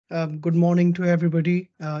Good morning to everybody.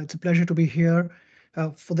 It's a pleasure to be here.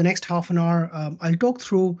 For the next half an hour, I'll talk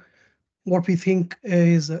through what we think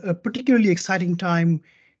is a particularly exciting time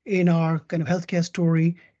in our kind of healthcare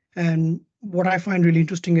story. And what I find really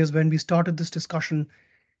interesting is when we started this discussion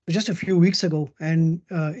just a few weeks ago, and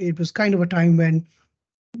it was kind of a time when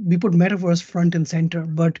we put metaverse front and center,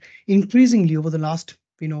 but increasingly over the last,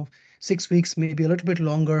 6 weeks, maybe a little bit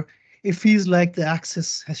longer, it feels like the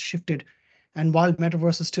axis has shifted. And while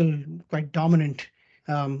metaverse is still quite dominant,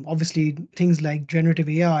 obviously things like generative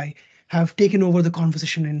AI have taken over the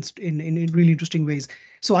conversation in really interesting ways.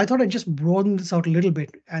 So I thought I'd just broaden this out a little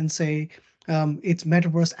bit and say it's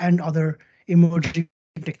metaverse and other emerging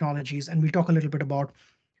technologies, and we'll talk a little bit about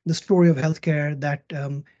the story of healthcare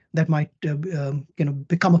that might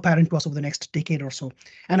become apparent to us over the next decade or so.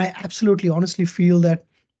 And I absolutely honestly feel that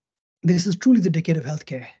this is truly the decade of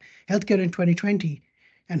healthcare. Healthcare in 2020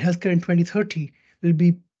 and healthcare in 2030 will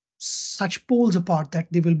be such poles apart that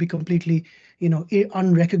they will be completely,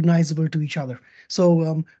 unrecognizable to each other.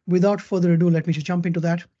 So without further ado, let me just jump into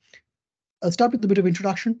that. I'll start with a bit of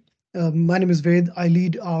introduction. My name is Ved. I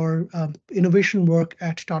lead our innovation work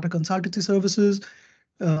at Tata Consultancy Services.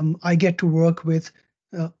 I get to work with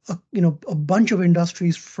a bunch of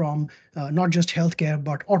industries from not just healthcare,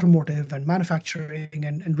 but automotive and manufacturing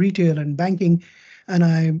and retail and banking. And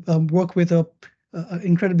I work with a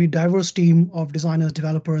incredibly diverse team of designers,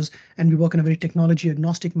 developers, and we work in a very technology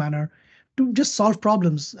agnostic manner to just solve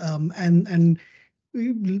problems. And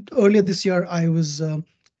earlier this year, I was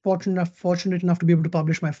fortunate enough to be able to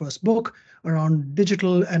publish my first book around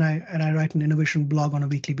digital, and I write an innovation blog on a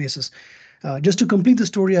weekly basis. Just to complete the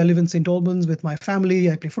story, I live in St. Albans with my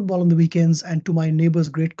family. I play football on the weekends, and to my neighbor's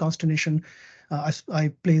great consternation,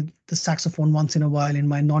 I play the saxophone once in a while in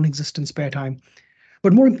my non-existent spare time.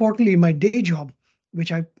 But more importantly, my day job,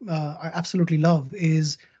 which I absolutely love,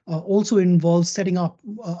 is also involves setting up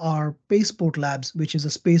our Spaceport Labs, which is a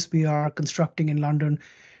space we are constructing in London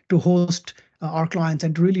to host our clients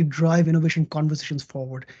and to really drive innovation conversations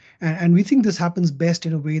forward. And we think this happens best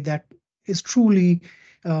in a way that is truly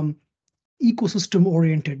ecosystem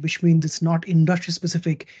oriented, which means it's not industry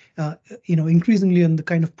specific. Increasingly in the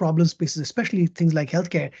kind of problem spaces, especially things like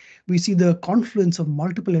healthcare, we see the confluence of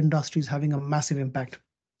multiple industries having a massive impact.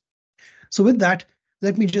 So with that,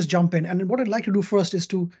 let me just jump in. And what I'd like to do first is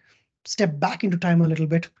to step back into time a little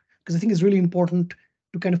bit, because I think it's really important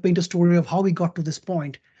to kind of paint a story of how we got to this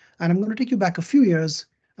point. And I'm going to take you back a few years,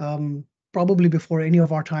 probably before any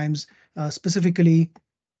of our times, specifically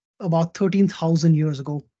about 13,000 years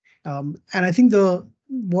ago. And I think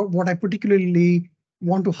what I particularly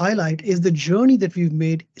want to highlight is the journey that we've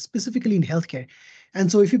made specifically in healthcare.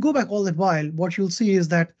 And so if you go back all that while, what you'll see is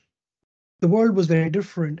that the world was very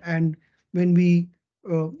different. And when we're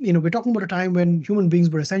talking about a time when human beings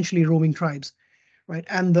were essentially roaming tribes, right?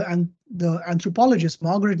 And the anthropologist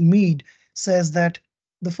Margaret Mead says that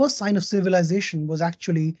the first sign of civilization was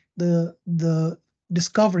actually the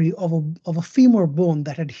discovery of a femur bone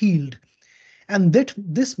that had healed, and that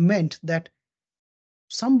this meant that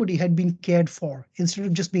somebody had been cared for instead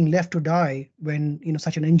of just being left to die when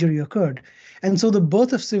such an injury occurred. And so the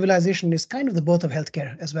birth of civilization is kind of the birth of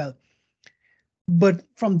healthcare as well. But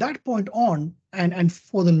from that point on, and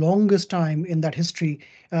for the longest time in that history,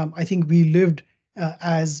 I think we lived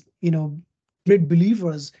as great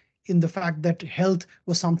believers in the fact that health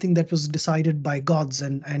was something that was decided by gods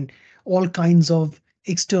and all kinds of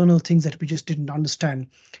external things that we just didn't understand,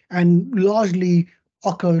 and largely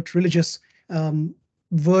occult religious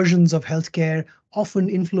versions of healthcare, often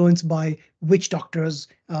influenced by witch doctors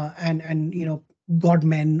and god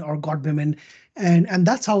men or god women, and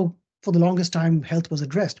that's how for the longest time health was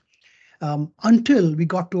addressed, until we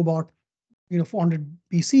got to about 400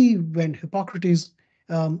 BC when Hippocrates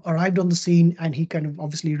arrived on the scene, and he kind of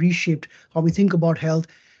obviously reshaped how we think about health,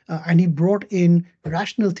 and he brought in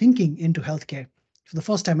rational thinking into healthcare for the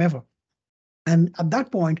first time ever. And at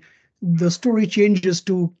that point, the story changes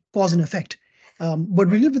to cause and effect. But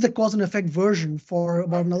we lived with the cause and effect version for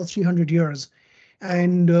about another 300 years,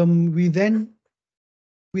 and we then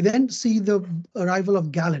see the arrival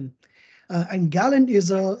of Galen. And Galen is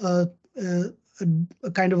a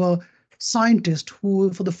kind of a scientist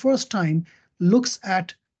who, for the first time, looks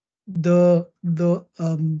at the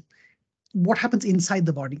what happens inside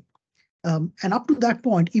the body. And up to that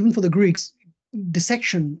point, even for the Greeks,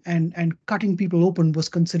 dissection and cutting people open was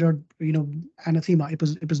considered, anathema. It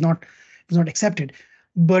was not accepted.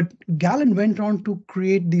 But Galen went on to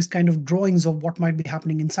create these kind of drawings of what might be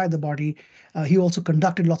happening inside the body. He also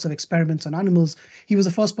conducted lots of experiments on animals. He was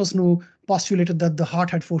the first person who postulated that the heart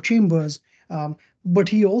had 4 chambers. But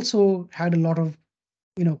he also had a lot of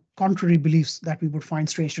contrary beliefs that we would find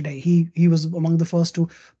strange today. He was among the first to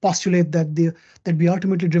postulate that we are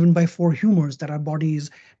ultimately driven by four humors, that our body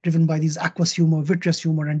is driven by these aqueous humor, vitreous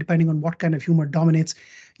humor, and depending on what kind of humor dominates,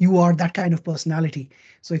 you are that kind of personality.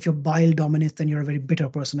 So if your bile dominates, then you're a very bitter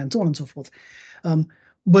person, and so on and so forth. Um,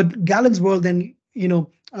 but Galen's world then,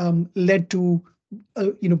 led to,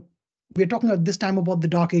 we're talking at this time about the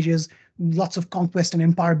Dark Ages, lots of conquest and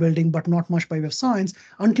empire building, but not much by way of science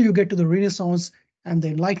until you get to the Renaissance and the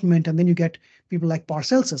Enlightenment, and then you get people like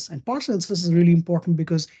Paracelsus. And Paracelsus is really important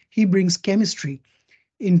because he brings chemistry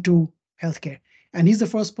into healthcare, and he's the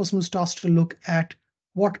first person who starts to look at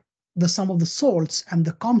what the sum of the salts and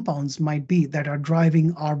the compounds might be that are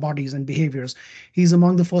driving our bodies and behaviors. He's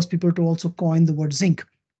among the first people to also coin the word zinc,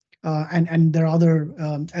 and there are other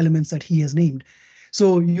elements that he has named.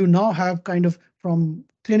 So you now have kind of from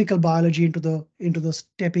clinical biology into the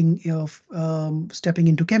stepping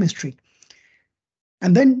into chemistry,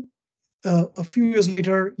 and then a few years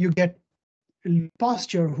later you get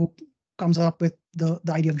Pasteur, who comes up with the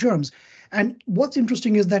idea of germs. And what's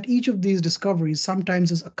interesting is that each of these discoveries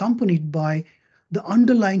sometimes is accompanied by the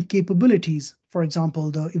underlying capabilities. For example,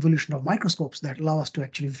 the evolution of microscopes that allow us to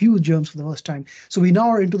actually view germs for the first time. So we now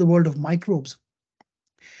are into the world of microbes.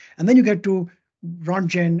 And then you get to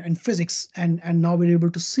Röntgen and physics, and now we're able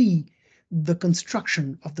to see the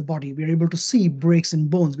construction of the body. We're able to see breaks in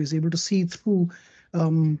bones. We're able to see through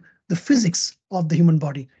the physics of the human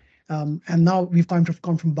body. And now we've gone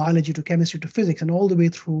from biology to chemistry to physics, and all the way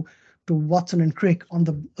through to Watson and Crick on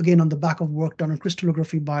the back of work done on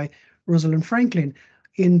crystallography by Rosalind Franklin,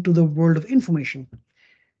 into the world of information.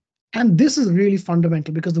 And this is really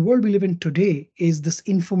fundamental because the world we live in today is this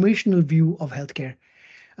informational view of healthcare.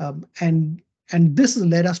 And this has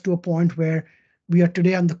led us to a point where we are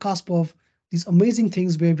today on the cusp of these amazing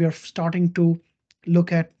things where we are starting to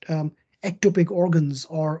look at ectopic organs,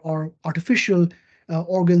 or artificial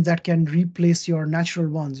organs that can replace your natural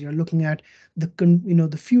ones. You're looking at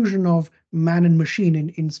the fusion of man and machine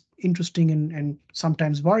in interesting and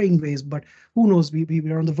sometimes worrying ways. But who knows? We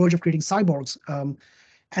are on the verge of creating cyborgs,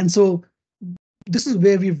 and so this is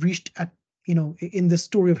where we've reached at in this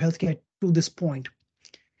story of healthcare to this point.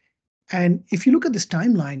 And if you look at this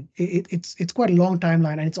timeline, it's quite a long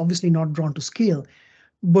timeline, and it's obviously not drawn to scale.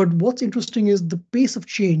 But what's interesting is the pace of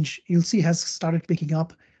change you'll see has started picking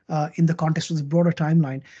up in the context of this broader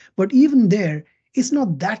timeline. But even there, it's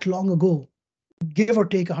not that long ago, give or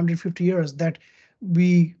take 150 years, that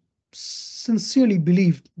we sincerely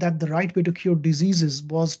believed that the right way to cure diseases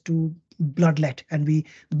was to bloodlet, and the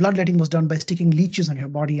bloodletting was done by sticking leeches on your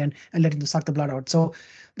body and letting them suck the blood out. So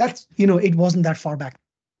that's it wasn't that far back.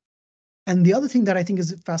 And the other thing that I think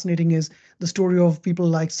is fascinating is the story of people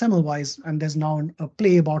like Semmelweis, and there's now a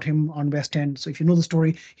play about him on West End. So if you know the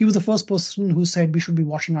story, he was the first person who said we should be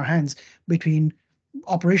washing our hands between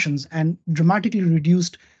operations, and dramatically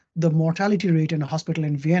reduced the mortality rate in a hospital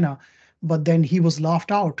in Vienna. But then he was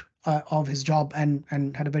laughed out of his job and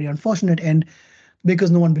had a very unfortunate end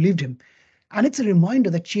because no one believed him. And it's a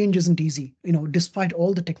reminder that change isn't easy. Despite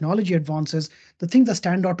all the technology advances, the things that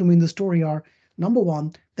stand out to me in the story are, number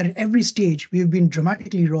one, that at every stage we have been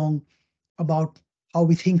dramatically wrong about how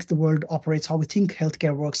we think the world operates, how we think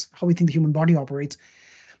healthcare works, how we think the human body operates.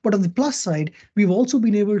 But on the plus side, we've also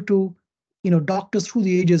been able to, doctors through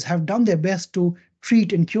the ages have done their best to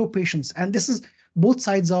treat and cure patients. And this is both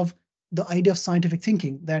sides of the idea of scientific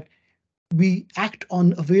thinking, that we act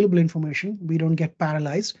on available information, we don't get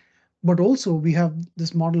paralyzed, but also we have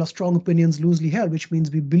this model of strong opinions loosely held, which means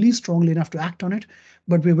we believe strongly enough to act on it,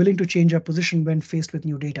 but we're willing to change our position when faced with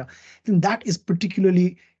new data. And that is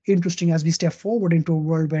particularly interesting as we step forward into a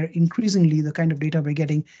world where increasingly the kind of data we're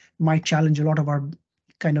getting might challenge a lot of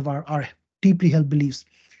our deeply held beliefs.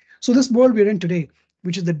 So this world we're in today,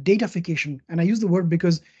 which is the datafication, and I use the word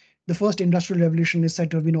because the first industrial revolution is said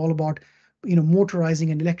to have been all about motorizing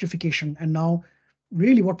and electrification, and now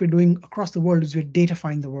really what we're doing across the world is we're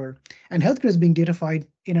datafying the world, and healthcare is being datafied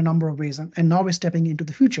in a number of ways, and now we're stepping into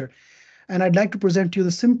the future. And I'd like to present to you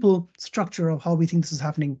the simple structure of how we think this is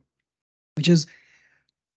happening, which is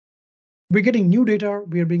we're getting new data,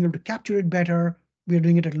 we are being able to capture it better, we are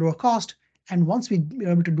doing it at lower cost, and once we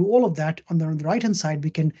are able to do all of that, on the right hand side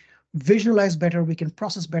we can visualize better, we can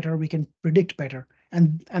process better, we can predict better.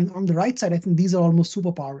 And on the right side, I think these are almost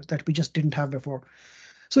superpowers that we just didn't have before.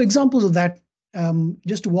 So examples of that,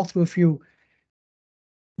 just to walk through a few.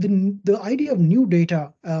 The idea of new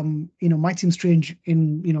data, might seem strange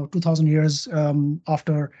in 2,000 years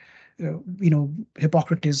after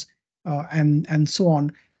Hippocrates and so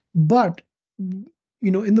on, but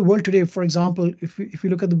in the world today, for example, if we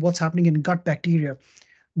look at what's happening in gut bacteria,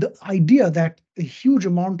 The idea that a huge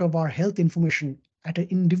amount of our health information at an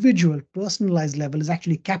individual personalized level is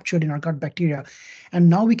actually captured in our gut bacteria, and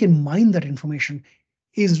now we can mine that information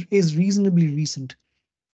is reasonably recent.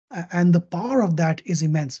 And the power of that is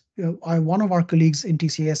immense. One of our colleagues in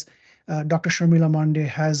TCS, Dr. Sharmila Mande,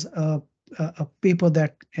 has a paper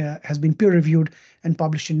that has been peer reviewed and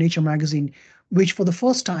published in Nature magazine, which for the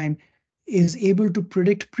first time is able to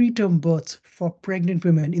predict preterm births for pregnant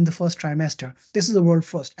women in the first trimester. This is the world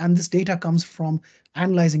first, and this data comes from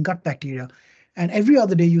analyzing gut bacteria. And every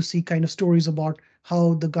other day, you see kind of stories about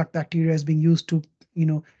how the gut bacteria is being used to,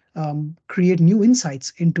 create new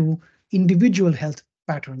insights into individual health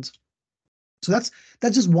patterns. So that's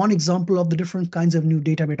just one example of the different kinds of new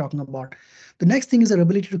data we're talking about. The next thing is our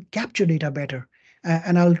ability to capture data better.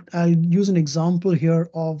 And I'll use an example here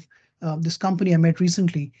of this company I met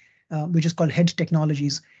recently, which is called Head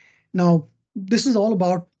Technologies. Now, this is all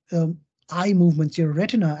about eye movements. Your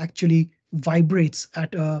retina actually vibrates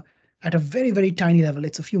at a very tiny level.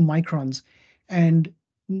 It's a few microns, and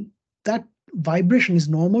that vibration is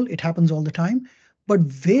normal. It happens all the time, but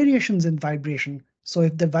variations in vibration. So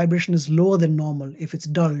if the vibration is lower than normal, if it's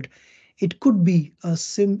dulled, it could be a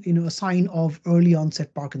sign of early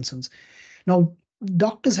onset Parkinson's. Now,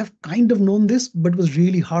 doctors have kind of known this, but it was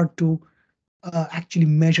really hard to actually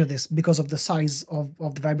measure this because of the size of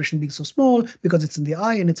the vibration being so small, because it's in the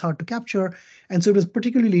eye and it's hard to capture. And so it was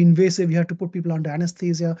particularly invasive. You had to put people under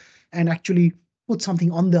anesthesia and actually put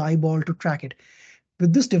something on the eyeball to track it.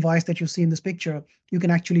 With this device that you see in this picture, you can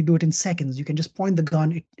actually do it in seconds. You can just point the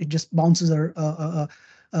gun, it just bounces a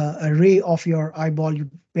ray off your eyeball. You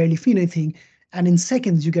barely feel anything. And in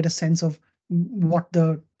seconds, you get a sense of what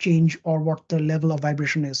the change or what the level of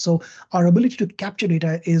vibration is. So our ability to capture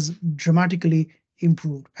data is dramatically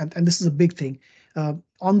improved. And this is a big thing.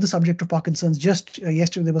 On the subject of Parkinson's, just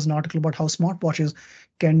yesterday there was an article about how smartwatches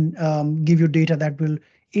can give you data that will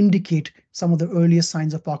indicate some of the earliest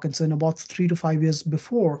signs of Parkinson about 3 to 5 years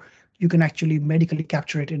before you can actually medically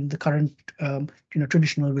capture it in the current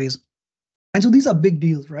traditional ways. And so these are big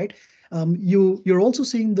deals, right? You're also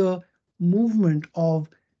seeing the movement of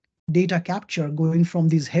data capture going from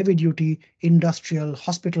these heavy duty industrial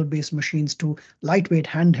hospital based machines to lightweight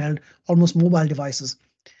handheld, almost mobile devices.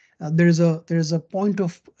 There is a point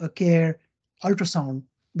of care ultrasound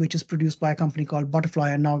which is produced by a company called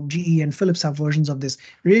Butterfly, and now GE and Philips have versions of this.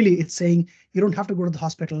 Really, it's saying you don't have to go to the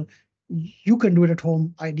hospital. You can do it at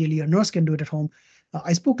home. Ideally, a nurse can do it at home.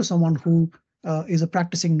 I spoke to someone who is a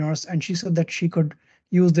practicing nurse, and she said that she could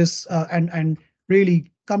use this and really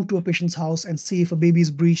come to a patient's house and see if a baby is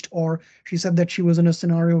breached. Or she said that she was in a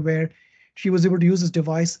scenario where she was able to use this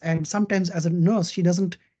device, and sometimes as a nurse, she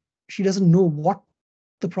doesn't know what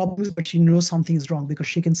the problem is, but she knows something is wrong because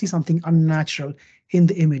she can see something unnatural in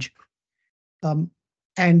the image. Um,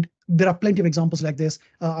 and there are plenty of examples like this.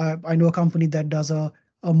 I know a company that does a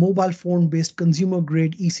mobile phone based consumer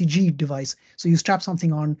grade ECG device. So you strap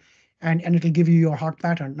something on and it'll give you your heart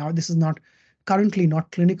pattern. Now, this is not currently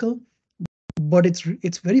not clinical, but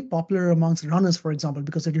it's very popular amongst runners, for example,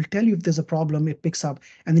 because it'll tell you if there's a problem, it picks up,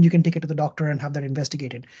 and then you can take it to the doctor and have that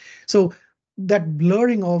investigated. So that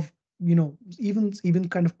blurring of even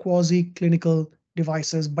kind of quasi clinical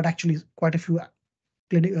devices, but actually quite a few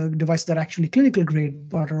devices that are actually clinical grade,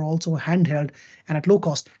 but are also handheld and at low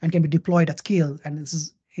cost and can be deployed at scale. And this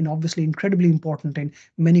is obviously incredibly important in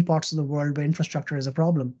many parts of the world where infrastructure is a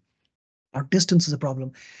problem or distance is a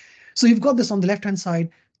problem. So you've got this on the left-hand side,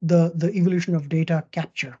 the evolution of data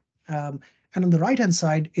capture. And on the right-hand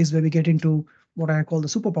side is where we get into what I call the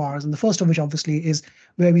superpowers. And the first of which obviously is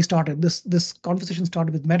where we started. This conversation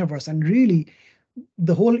started with metaverse, and really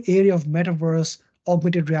the whole area of metaverse,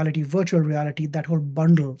 augmented reality, virtual reality, that whole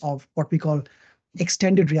bundle of what we call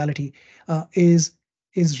extended reality is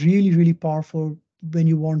really powerful when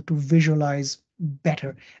you want to visualize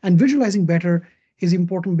better. And visualizing better is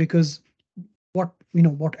important because what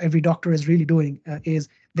every doctor is really doing is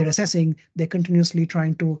they're assessing, they're continuously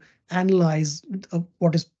trying to analyze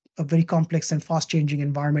what is a very complex and fast changing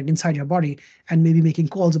environment inside your body, and maybe making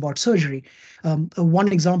calls about surgery.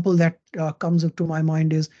 One example that comes up to my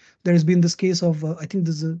mind is there has been this case of I think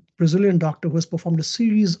there's a Brazilian doctor who has performed a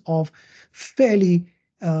series of fairly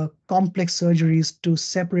complex surgeries to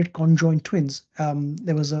separate conjoined twins.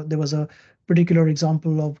 There was a particular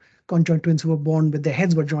example of conjoined twins who were born with their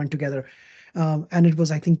heads were joined together, and it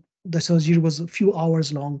was, I think, the surgery was a few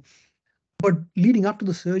hours long. But leading up to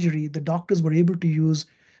the surgery, the doctors were able to use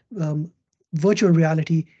um, virtual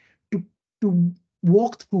reality to to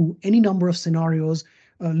walk through any number of scenarios,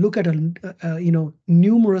 look at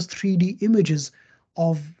numerous 3D images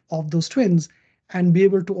of those twins, and be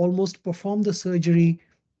able to almost perform the surgery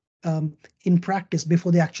in practice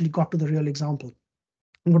before they actually got to the real example.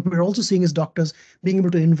 And what we're also seeing is doctors being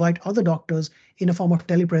able to invite other doctors in a form of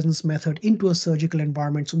telepresence method into a surgical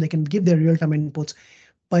environment so they can give their real-time inputs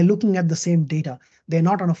by looking at the same data. They're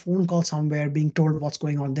not on a phone call somewhere being told what's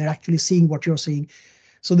going on. They're actually seeing what you're seeing.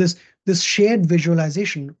 So this shared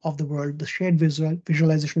visualization of the world, the shared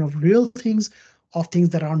visualization of real things, of things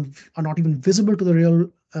that are not even visible to the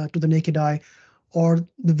real to the naked eye, or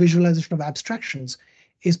the visualization of abstractions,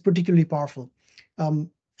 is particularly powerful.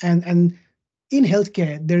 Um, and in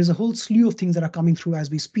healthcare, there is a whole slew of things that are coming through as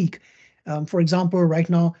we speak. For example, right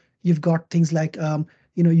now you've got things like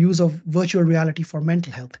use of virtual reality for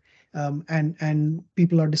mental health, and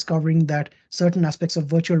people are discovering that certain aspects of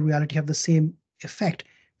virtual reality have the same effect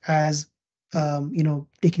as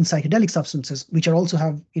taking psychedelic substances, which are also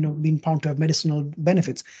have been found to have medicinal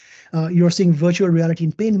benefits. You're seeing virtual reality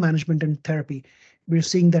in pain management and therapy. We're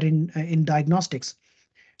seeing that in diagnostics.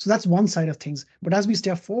 So that's one side of things. But as we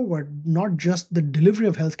step forward, not just the delivery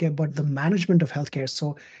of healthcare, but the management of healthcare.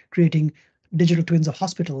 So creating digital twins of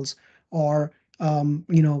hospitals, or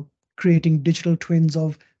creating digital twins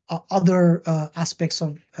of other aspects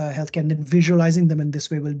of healthcare, and then visualizing them in this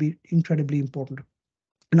way will be incredibly important.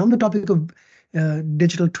 And on the topic of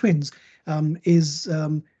digital twins, is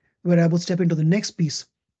where I will step into the next piece,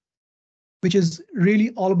 which is really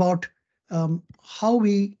all about how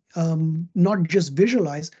we not just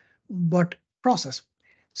visualize, but process.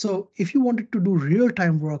 So if you wanted to do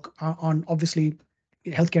real-time work on, obviously,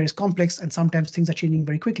 healthcare is complex and sometimes things are changing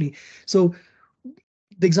very quickly. So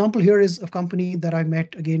the example here is a company that I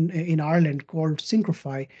met again in Ireland called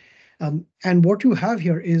Synchrify. And what you have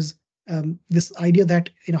here is this idea that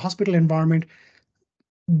in a hospital environment,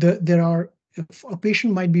 there are if a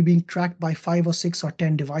patient might be being tracked by 5 or 6 or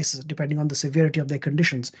 10 devices, depending on the severity of their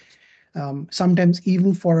conditions. Sometimes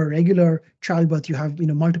even for a regular childbirth, you have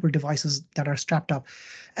multiple devices that are strapped up.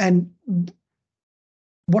 And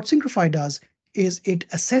what Synchrify does is it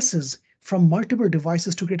assesses from multiple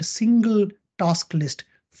devices to create a single task list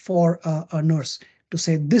for a nurse to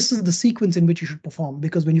say, this is the sequence in which you should perform.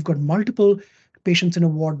 Because when you've got multiple patients in a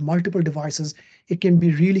ward, multiple devices, it can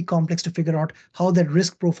be really complex to figure out how that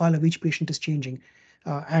risk profile of each patient is changing.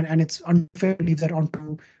 And it's unfair to leave that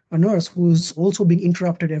onto a nurse who's also being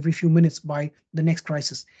interrupted every few minutes by the next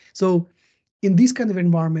crisis. So in these kind of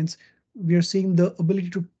environments, we are seeing the ability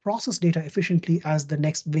to process data efficiently as the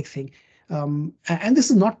next big thing. And this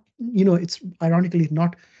is not, it's ironically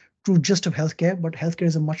not true just of healthcare, but healthcare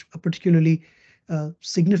is a particularly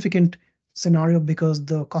significant scenario because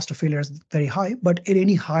the cost of failure is very high. But in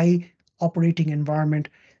any high operating environment,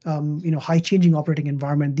 high changing operating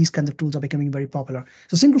environment, these kinds of tools are becoming very popular.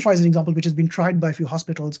 So Synchrify is an example which has been tried by a few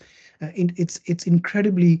hospitals. It's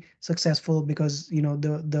incredibly successful because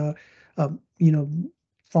um, you know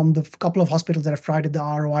from the couple of hospitals that have tried it, the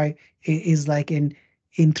ROI is like in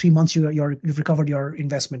 3 months you've recovered your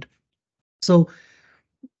investment. So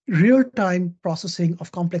real-time processing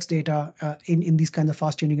of complex data in these kinds of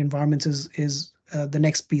fast-changing environments is the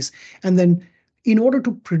next piece. And then in order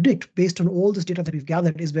to predict based on all this data that we've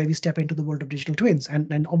gathered is where we step into the world of digital twins.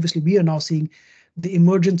 And obviously we are now seeing the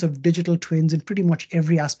emergence of digital twins in pretty much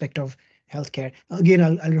every aspect of healthcare. Again,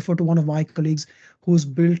 I'll refer to one of my colleagues who's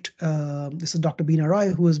built, this is Dr. Beena Rai,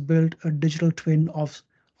 who has built a digital twin of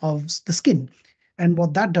the skin. And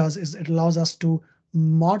what that does is it allows us to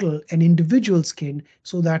model an individual skin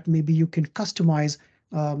so that maybe you can customize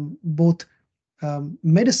both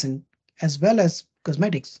medicine as well as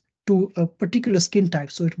cosmetics to a particular skin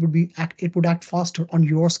type. So it would act faster on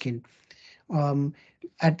your skin.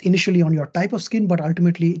 At initially on your type of skin, but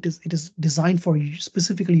ultimately it is designed for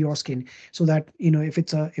specifically your skin, so that if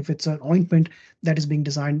it's an ointment that is being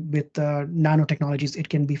designed with nanotechnologies, it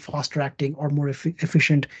can be faster acting or more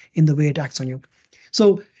efficient in the way it acts on you.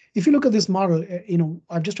 So if you look at this model,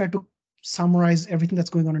 I've just tried to summarize everything that's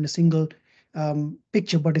going on in a single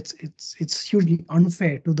picture, but it's hugely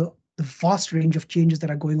unfair to the vast range of changes that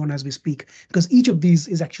are going on as we speak, because each of these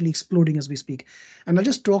is actually exploding as we speak. And I'll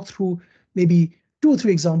just talk through maybe 2 or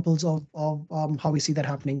 3 examples of how we see that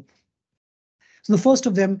happening. So the first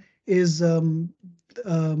of them is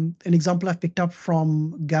an example I've picked up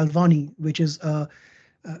from Galvani, which is a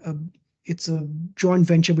it's a joint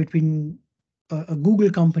venture between a Google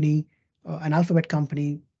company, an Alphabet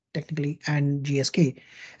company, technically, and GSK.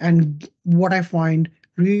 And what I find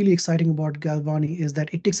really exciting about Galvani is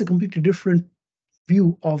that it takes a completely different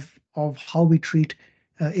view of how we treat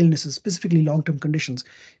illnesses, specifically long-term conditions,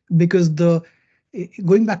 because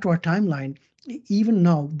going back to our timeline, even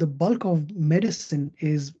now the bulk of medicine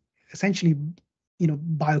is essentially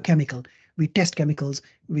biochemical. We test chemicals,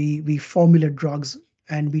 we formulate drugs,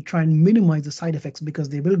 and we try and minimize the side effects because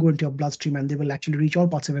they will go into your bloodstream and they will actually reach all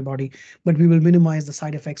parts of your body, but we will minimize the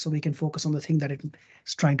side effects so we can focus on the thing that it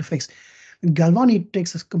is trying to fix. Galvani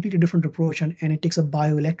takes a completely different approach, and it takes a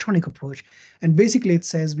bioelectronic approach. And basically, it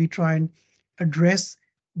says we try and address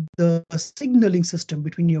the signaling system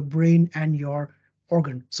between your brain and your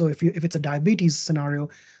organ. So if it's a diabetes scenario,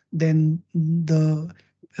 then the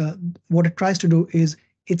what it tries to do is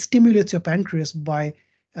it stimulates your pancreas by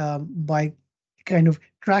kind of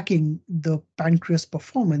tracking the pancreas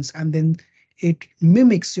performance, and then it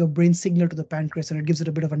mimics your brain signal to the pancreas, and it gives it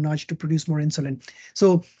a bit of a nudge to produce more insulin.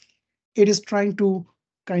 So it is trying to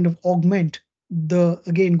kind of augment the,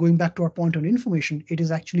 again, going back to our point on information, it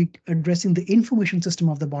is actually addressing the information system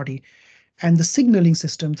of the body and the signaling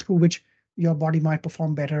system through which your body might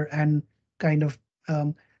perform better and kind of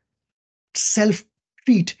self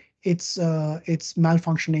treat its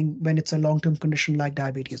malfunctioning when it's a long-term condition like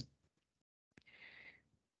diabetes.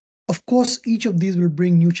 Of course, each of these will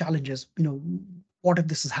bring new challenges. What if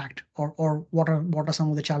this is hacked, or what are some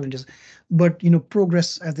of the challenges? But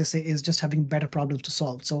progress, as they say, is just having better problems to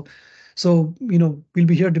solve. So we'll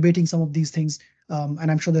be here debating some of these things,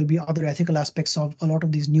 and I'm sure there'll be other ethical aspects of a lot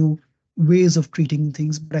of these new ways of treating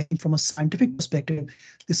things. But I think from a scientific perspective,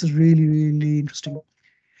 this is really, really interesting.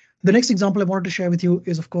 The next example I wanted to share with you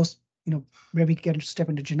is, of course, where we can step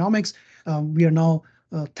into genomics. We are now,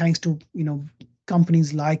 thanks to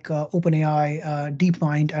companies like OpenAI,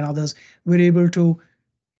 DeepMind, and others, we're able to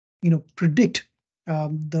predict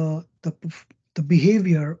the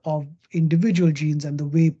behavior of individual genes and the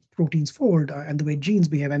way proteins fold, and the way genes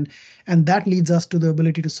behave, and that leads us to the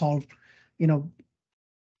ability to solve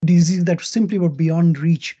diseases that simply were beyond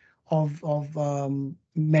reach of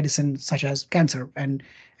medicine, such as cancer and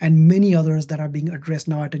many others that are being addressed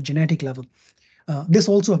now at a genetic level. This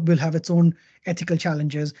also will have its own ethical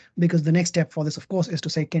challenges, because the next step for this, of course, is to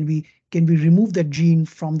say, can we remove that gene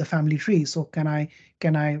from the family tree? So can I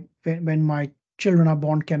when my children are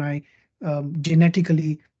born, can I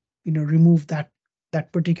genetically remove that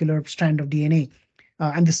particular strand of DNA?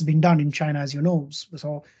 And this has been done in China, as you know.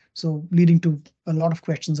 So leading to a lot of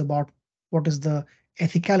questions about what is the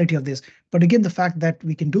ethicality of this. But again, the fact that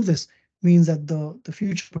we can do this means that the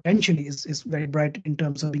future potentially is very bright in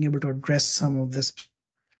terms of being able to address some of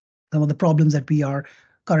the problems that we are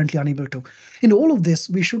currently unable to. In all of this,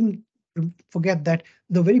 we shouldn't forget that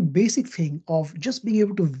the very basic thing of just being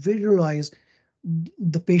able to visualize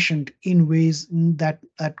the patient in ways that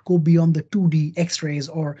go beyond the 2D X-rays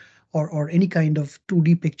or any kind of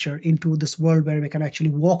 2D picture into this world where we can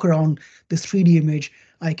actually walk around this 3D image.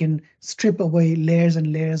 I can strip away layers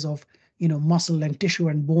and layers of muscle and tissue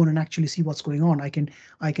and bone and actually see what's going on. I can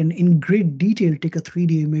in great detail take a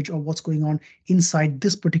 3D image of what's going on inside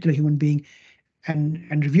this particular human being and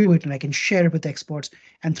review it, and I can share it with experts.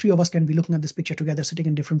 And three of us can be looking at this picture together, sitting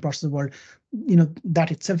in different parts of the world.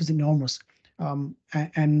 That itself is enormous. And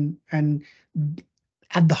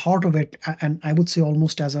at the heart of it, and I would say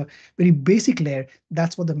almost as a very basic layer,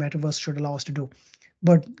 that's what the metaverse should allow us to do.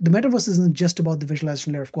 But the metaverse isn't just about the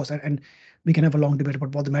visualization layer, of course, and we can have a long debate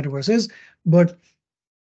about what the metaverse is. But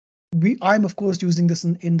I'm, of course, using this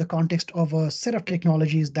in the context of a set of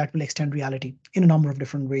technologies that will extend reality in a number of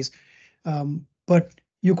different ways. But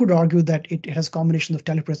you could argue that it has a combination of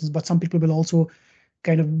telepresence, but some people will also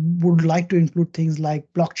kind of would like to include things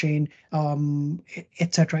like blockchain,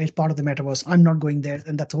 etc., as part of the metaverse. I'm not going there,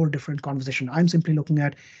 and that's a whole different conversation. I'm simply looking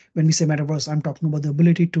at, when we say metaverse, I'm talking about the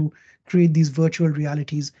ability to create these virtual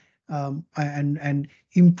realities and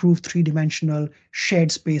improve three-dimensional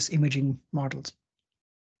shared space imaging models.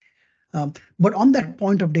 But on that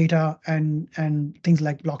point of data and things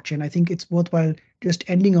like blockchain, I think it's worthwhile just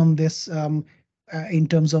ending on this in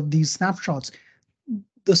terms of these snapshots.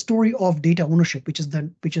 The story of data ownership, which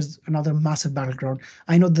is another massive battleground.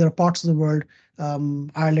 I know there are parts of the world,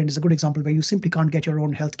 Ireland is a good example, where you simply can't get your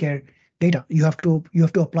own healthcare data. You have to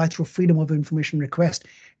apply through freedom of information request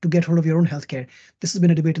to get hold of your own healthcare. This has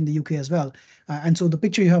been a debate in the UK as well. And so the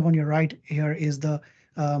picture you have on your right here is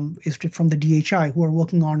from the DHI, who are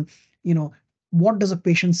working on, what does a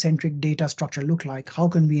patient-centric data structure look like? How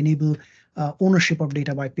can we enable ownership of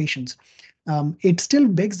data by patients? It still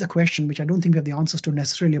begs the question, which I don't think we have the answers to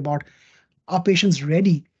necessarily, about, are patients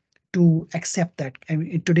ready to accept that? I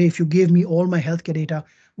mean, today, if you gave me all my healthcare data,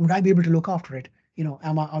 would I be able to look after it?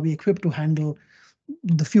 Are we equipped to handle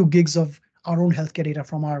the few gigs of our own healthcare data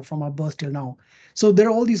from our birth till now? So there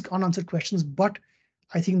are all these unanswered questions, but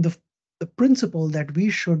I think the principle that we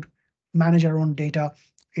should manage our own data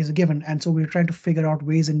is a given, and so we're trying to figure out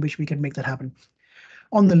ways in which we can make that happen.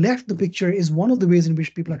 On the left, the picture is one of the ways in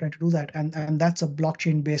which people are trying to do that, and that's a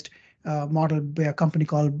blockchain-based model by a company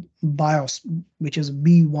called BIOS, which is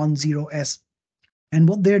B10S. And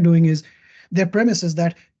what they're doing is their premise is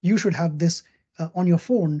that you should have this on your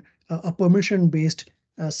phone, a permission-based,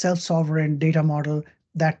 self-sovereign data model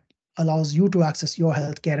that allows you to access your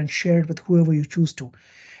healthcare and share it with whoever you choose to.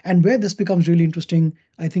 And where this becomes really interesting,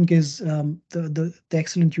 I think, is the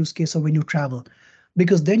excellent use case of when you travel,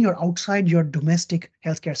 because then you're outside your domestic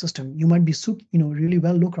healthcare system. You might be really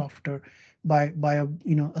well looked after by a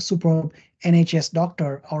superb NHS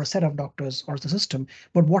doctor or a set of doctors or the system.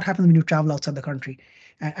 But what happens when you travel outside the country?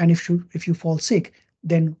 And if you fall sick,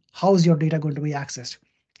 then how is your data going to be accessed?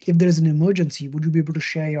 If there is an emergency, would you be able to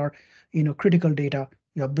share your critical data,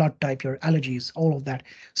 your blood type, your allergies, all of that?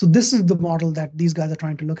 So this is the model that these guys are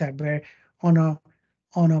trying to look at, where on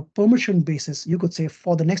a permission basis, you could say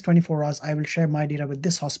for the next 24 hours, I will share my data with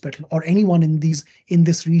this hospital or anyone in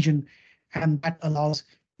this region, and that allows,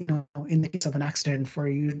 in the case of an accident, for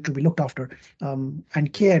you to be looked after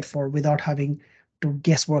and cared for without having to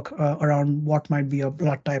guesswork around what might be a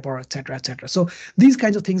blood type or et cetera, et cetera. So these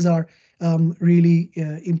kinds of things are really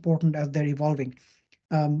important as they're evolving.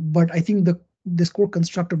 But I think this core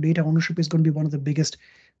construct of data ownership is going to be one of the biggest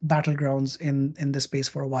battlegrounds in this space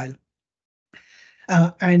for a while.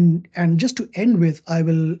 And just to end with, I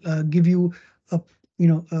will give you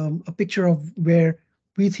a picture of where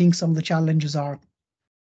we think some of the challenges are.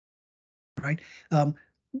 Right,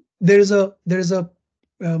 there is a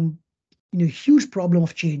um, huge problem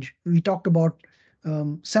of change. We talked about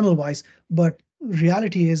Semmelweis, but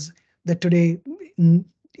reality is that today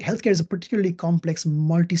healthcare is a particularly complex,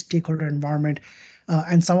 multi-stakeholder environment.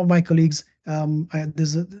 And some of my colleagues, I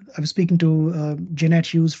was speaking to Jeanette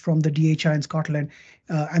Hughes from the DHI in Scotland,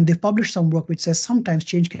 and they've published some work which says sometimes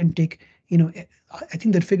change can take, I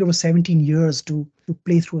think that figure was 17 years to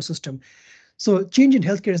play through a system. So change in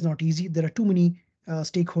healthcare is not easy. There are too many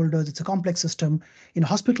stakeholders. It's a complex system.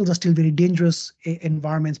 Hospitals are still very dangerous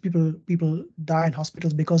environments. People die in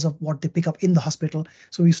hospitals because of what they pick up in the hospital.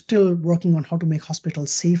 So we're still working on how to make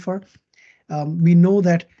hospitals safer. We know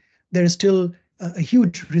that there is still a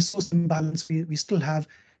huge resource imbalance. We still have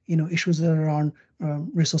issues around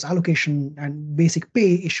resource allocation and basic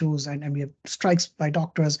pay issues, and we have strikes by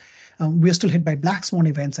doctors. We are still hit by black swan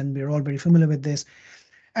events, and we're all very familiar with this.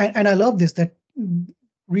 And I love this, that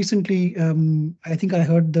recently, I think I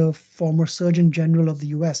heard the former Surgeon General of the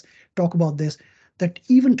US talk about this, that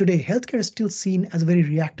even today, healthcare is still seen as a very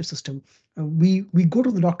reactive system. We go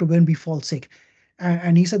to the doctor when we fall sick.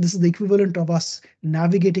 And he said this is the equivalent of us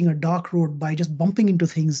navigating a dark road by just bumping into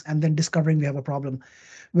things and then discovering we have a problem.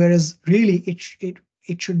 Whereas really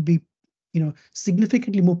it should be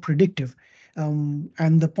significantly more predictive.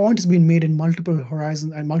 And the point has been made in multiple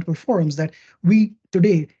horizons and multiple forums that we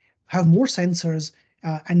today have more sensors,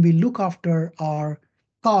 and we look after our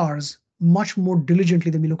cars much more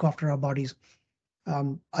diligently than we look after our bodies.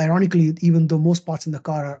 Ironically, even though most parts in the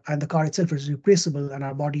car and the car itself is replaceable and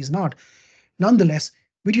our body is not, nonetheless,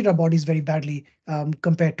 we treat our bodies very badly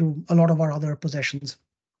compared to a lot of our other possessions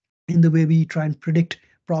in the way we try and predict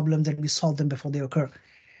problems and we solve them before they occur.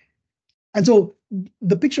 And so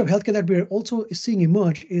the picture of healthcare that we're also seeing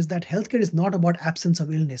emerge is that healthcare is not about absence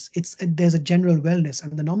of illness. There's a general wellness,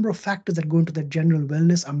 and the number of factors that go into that general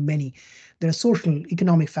wellness are many. There are social,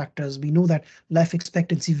 economic factors. We know that life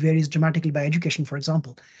expectancy varies dramatically by education, for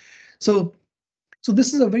example. So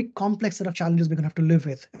this is a very complex set of challenges we're going to have to live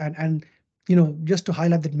with. And just to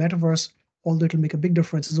highlight that metaverse, although it'll make a big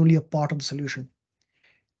difference, is only a part of the solution.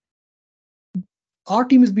 Our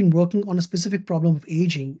team has been working on a specific problem of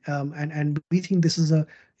aging, and we think this is a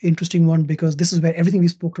interesting one because this is where everything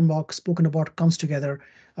we've spoken about comes together.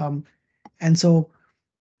 And so,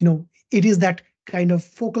 it is that kind of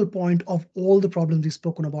focal point of all the problems we've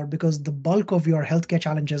spoken about, because the bulk of your healthcare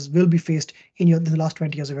challenges will be faced in the last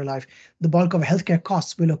 20 years of your life. The bulk of healthcare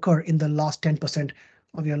costs will occur in the last 10%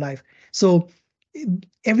 of your life. So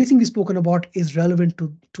everything we've spoken about is relevant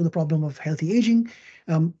to the problem of healthy aging.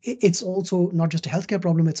 It's also not just a healthcare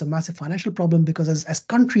problem, it's a massive financial problem, because as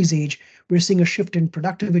countries age, we're seeing a shift in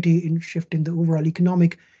productivity, in shift in the overall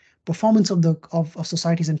economic performance of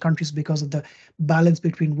societies and countries because of the balance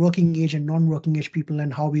between working age and non-working age people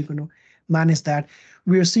and how we're going to manage that.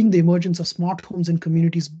 We are seeing the emergence of smart homes in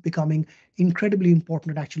communities becoming incredibly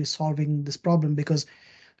important at actually solving this problem, because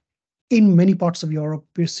in many parts of Europe,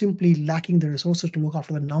 we're simply lacking the resources to look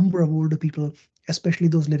after the number of older people, especially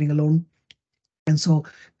those living alone. And so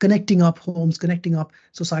connecting up homes, connecting up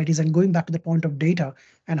societies, and going back to the point of data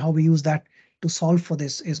and how we use that to solve for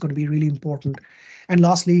this is going to be really important. And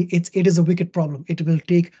lastly, it is a wicked problem. It will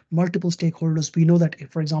take multiple stakeholders. We know that,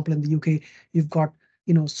 for example, in the UK, you've got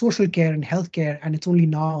social care and healthcare, and it's only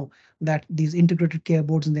now that these integrated care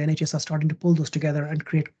boards in the NHS are starting to pull those together and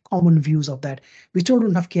create common views of that. We still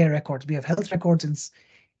don't have care records. We have health records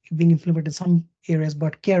being implemented in some areas,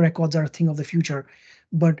 but care records are a thing of the future.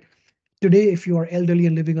 But today, if you are elderly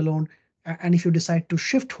and living alone, and if you decide to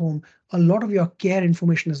shift home, a lot of your care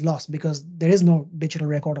information is lost because there is no digital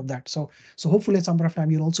record of that. So hopefully at some point of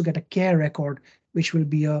time, you'll also get a care record, which will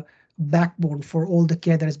be a backbone for all the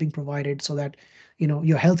care that is being provided, so that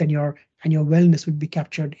your health and your wellness would be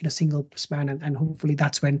captured in a single span, and hopefully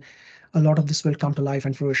that's when a lot of this will come to life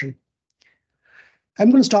and fruition.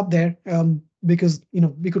 I'm going to stop there, because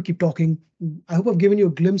we could keep talking. I hope I've given you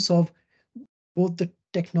a glimpse of both the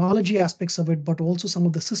technology aspects of it, but also some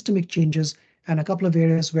of the systemic changes and a couple of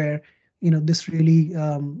areas where this really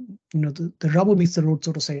the rubber meets the road,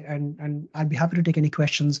 so to say. And I'd be happy to take any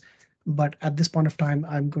questions, but at this point of time,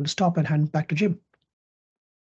 I'm going to stop and hand back to Jim.